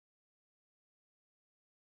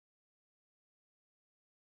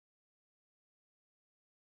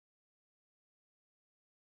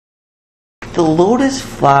the lotus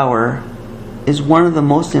flower is one of the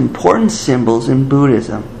most important symbols in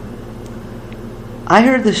Buddhism. I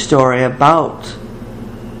heard the story about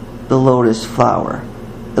the lotus flower,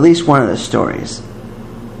 at least one of the stories.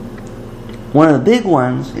 One of the big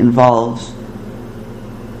ones involves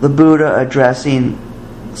the Buddha addressing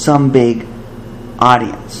some big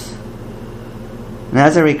audience. And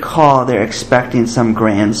as I recall, they're expecting some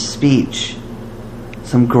grand speech,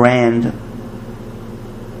 some grand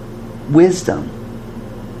wisdom,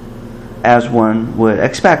 as one would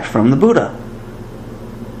expect from the Buddha.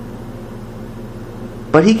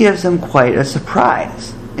 But he gives them quite a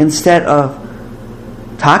surprise. Instead of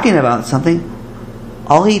talking about something,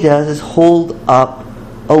 all he does is hold up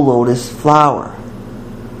a lotus flower.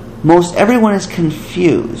 Most everyone is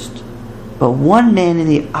confused, but one man in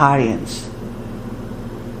the audience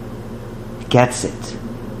gets it.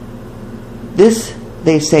 This,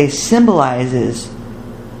 they say, symbolizes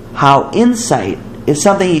how insight is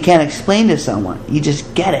something you can't explain to someone. You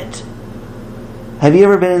just get it. Have you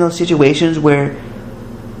ever been in those situations where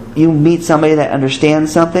you meet somebody that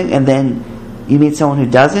understands something and then you meet someone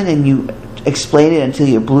who doesn't and you explain it until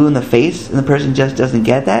you're blue in the face and the person just doesn't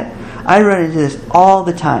get that? I run into this all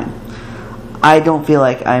the time. I don't feel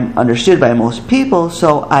like I'm understood by most people,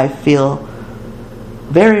 so I feel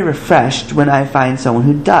very refreshed when I find someone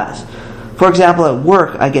who does. For example, at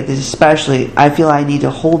work, I get this especially. I feel I need to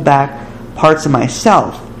hold back parts of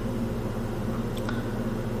myself.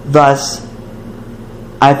 Thus,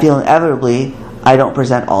 I feel inevitably I don't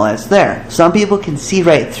present all that's there. Some people can see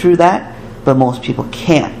right through that, but most people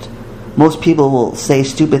can't. Most people will say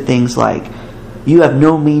stupid things like, "You have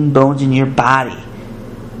no mean bones in your body.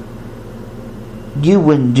 You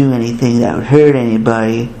wouldn't do anything that would hurt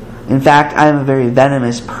anybody. In fact, I'm a very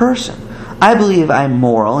venomous person. I believe I'm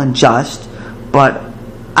moral and just, but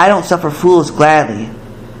I don't suffer fools gladly.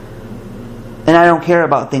 And I don't care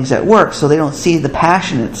about things at work, so they don't see the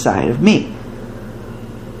passionate side of me."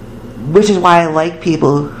 Which is why I like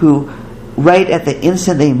people who, right at the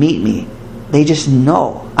instant they meet me, they just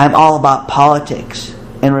know I'm all about politics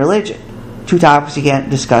and religion. Two topics you can't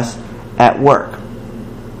discuss at work.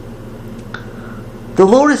 The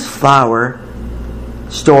lotus flower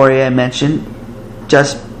story I mentioned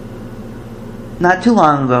just not too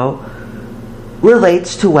long ago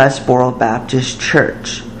relates to Westboro Baptist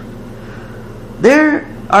Church. There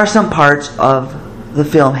are some parts of the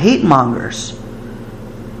film Hate Mongers,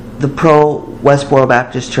 the pro-Westboro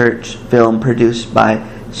Baptist Church film produced by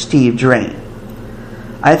Steve Drain.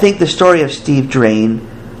 I think the story of Steve Drain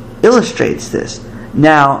illustrates this.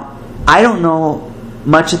 Now, I don't know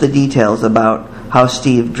much of the details about how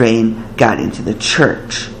Steve Drain got into the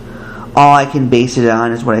church. All I can base it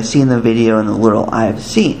on is what I see in the video and the little I've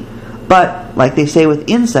seen. But, like they say with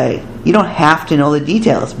insight, you don't have to know the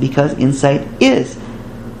details, because insight is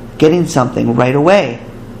getting something right away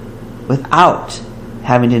without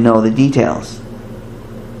having to know the details.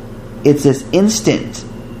 It's this instant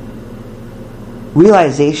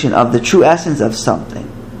realization of the true essence of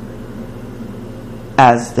something,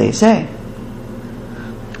 as they say.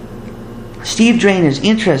 Steve Drain is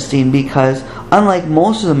interesting because, unlike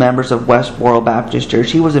most of the members of Westboro Baptist Church,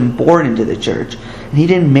 he wasn't born into the church, and he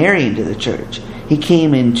didn't marry into the church. He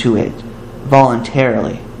came into it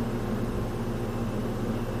voluntarily.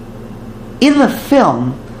 In the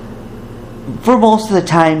film, for most of the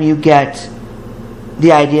time you get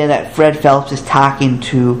the idea that Fred Phelps is talking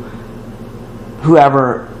to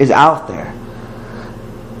whoever is out there.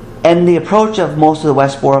 And the approach of most of the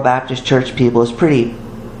Westboro Baptist Church people is pretty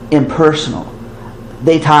impersonal.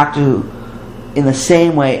 They talk to, in the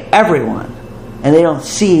same way, everyone. And they don't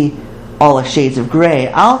see all the shades of gray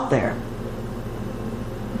out there.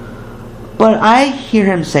 But I hear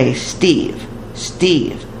him say, Steve.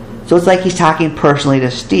 So it's like he's talking personally to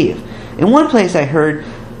Steve. In one place I heard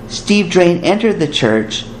Steve Drain entered the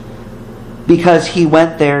church because he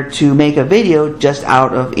went there to make a video just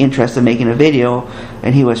out of interest in making a video,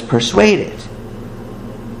 and he was persuaded.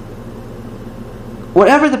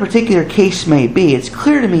 Whatever the particular case may be, it's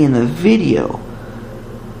clear to me in the video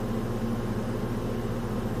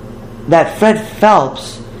that Fred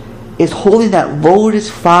Phelps is holding that lotus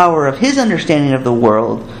flower of his understanding of the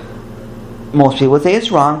world. Most people would say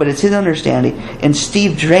it's wrong, but it's his understanding. And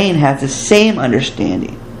Steve Drain has the same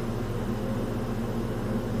understanding.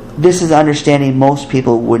 This is understanding most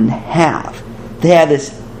people wouldn't have. They have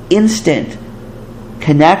this instant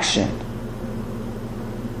connection.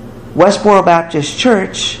 Westboro Baptist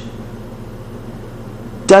Church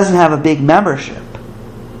doesn't have a big membership.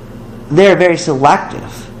 They're very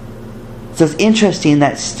selective. So it's interesting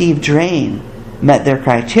that Steve Drain met their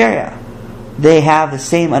criteria. they have the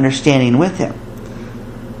same understanding with him.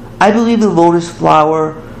 I believe the lotus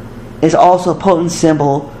flower is also a potent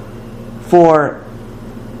symbol for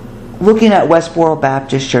looking at Westboro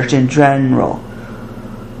Baptist Church in general.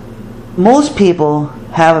 Most people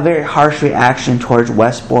have a very harsh reaction towards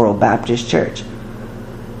Westboro Baptist Church.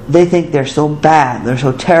 They think they're so bad, they're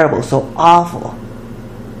so terrible, so awful.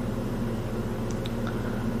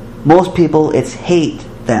 Most people, it's hate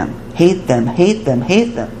them. Hate them, hate them,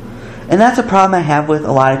 hate them. And that's a problem I have with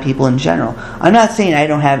a lot of people in general. I'm not saying I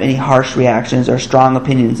don't have any harsh reactions or strong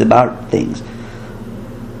opinions about things.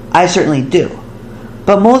 I certainly do.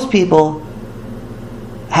 But most people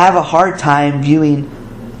have a hard time viewing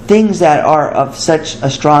things that are of such a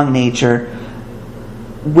strong nature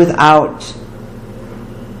without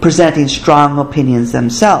presenting strong opinions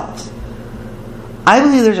themselves. I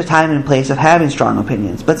believe there's a time and place of having strong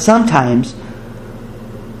opinions, but sometimes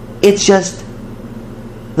it's just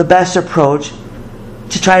the best approach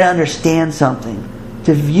to try to understand something,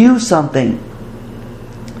 to view something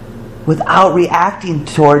without reacting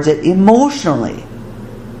towards it emotionally.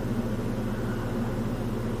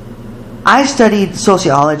 I studied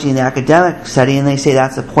sociology in the academic setting, and they say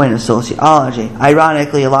that's the point of sociology.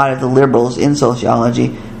 Ironically, a lot of the liberals in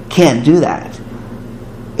sociology can't do that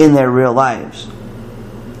in their real lives.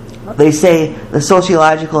 They say the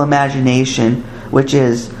sociological imagination, which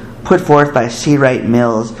is put forth by C. Wright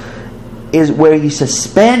Mills, is where you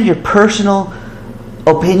suspend your personal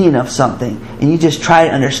opinion of something and you just try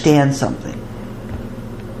to understand something.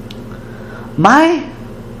 My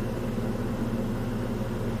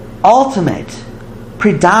ultimate,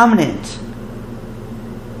 predominant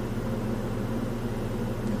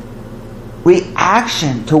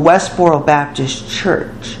reaction to Westboro Baptist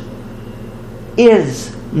Church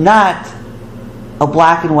is not a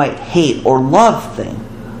black and white hate or love thing,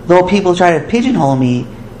 though people try to pigeonhole me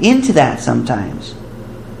into that sometimes.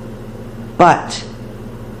 But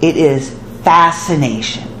it is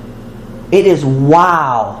fascination. It is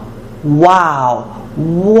wow, wow,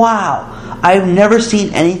 wow. I've never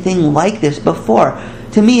seen anything like this before.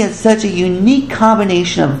 To me, it's such a unique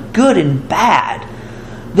combination of good and bad.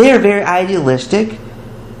 They are very idealistic,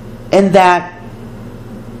 and that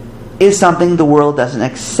is something the world doesn't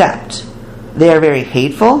accept. They are very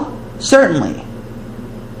hateful, certainly.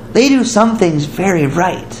 They do some things very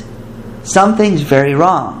right, some things very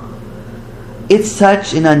wrong. It's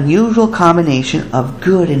such an unusual combination of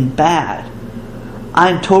good and bad.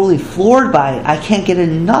 I'm totally floored by it. I can't get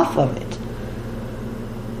enough of it.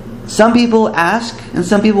 Some people ask and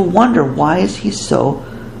some people wonder, why is he so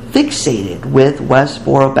fixated with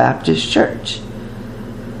Westboro Baptist Church?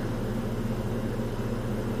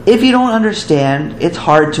 If you don't understand, it's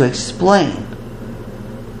hard to explain.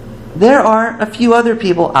 There are a few other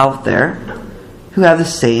people out there who have the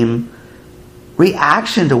same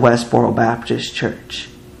reaction to Westboro Baptist Church.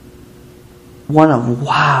 One of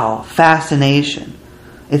wow, fascination.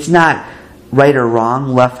 It's not right or wrong,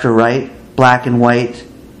 left or right, black and white.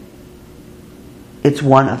 It's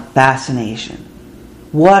one of fascination.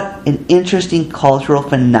 What an interesting cultural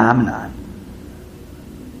phenomenon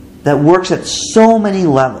that works at so many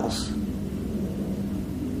levels.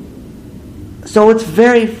 So it's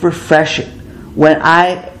very refreshing when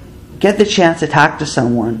I get the chance to talk to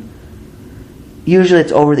someone, usually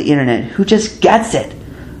it's over the internet, who just gets it.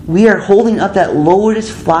 We are holding up that lotus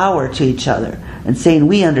flower to each other and saying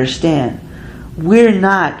we understand. We're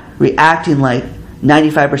not reacting like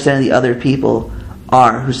 95% of the other people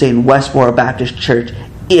are, who saying Westboro Baptist Church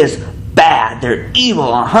is bad. They're evil,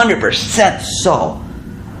 100% so.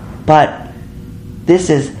 But this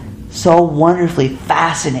is so wonderfully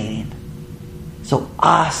fascinating. So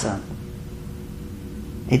awesome.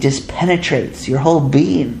 It just penetrates your whole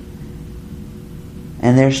being.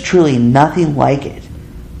 And there's truly nothing like it.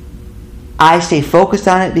 I stay focused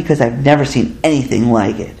on it because I've never seen anything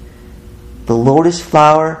like it. The lotus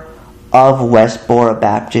flower of Westboro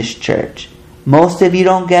Baptist Church. Most of you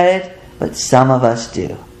don't get it, but some of us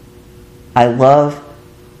do. I love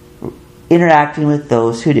interacting with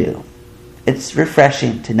those who do. It's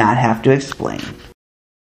refreshing to not have to explain.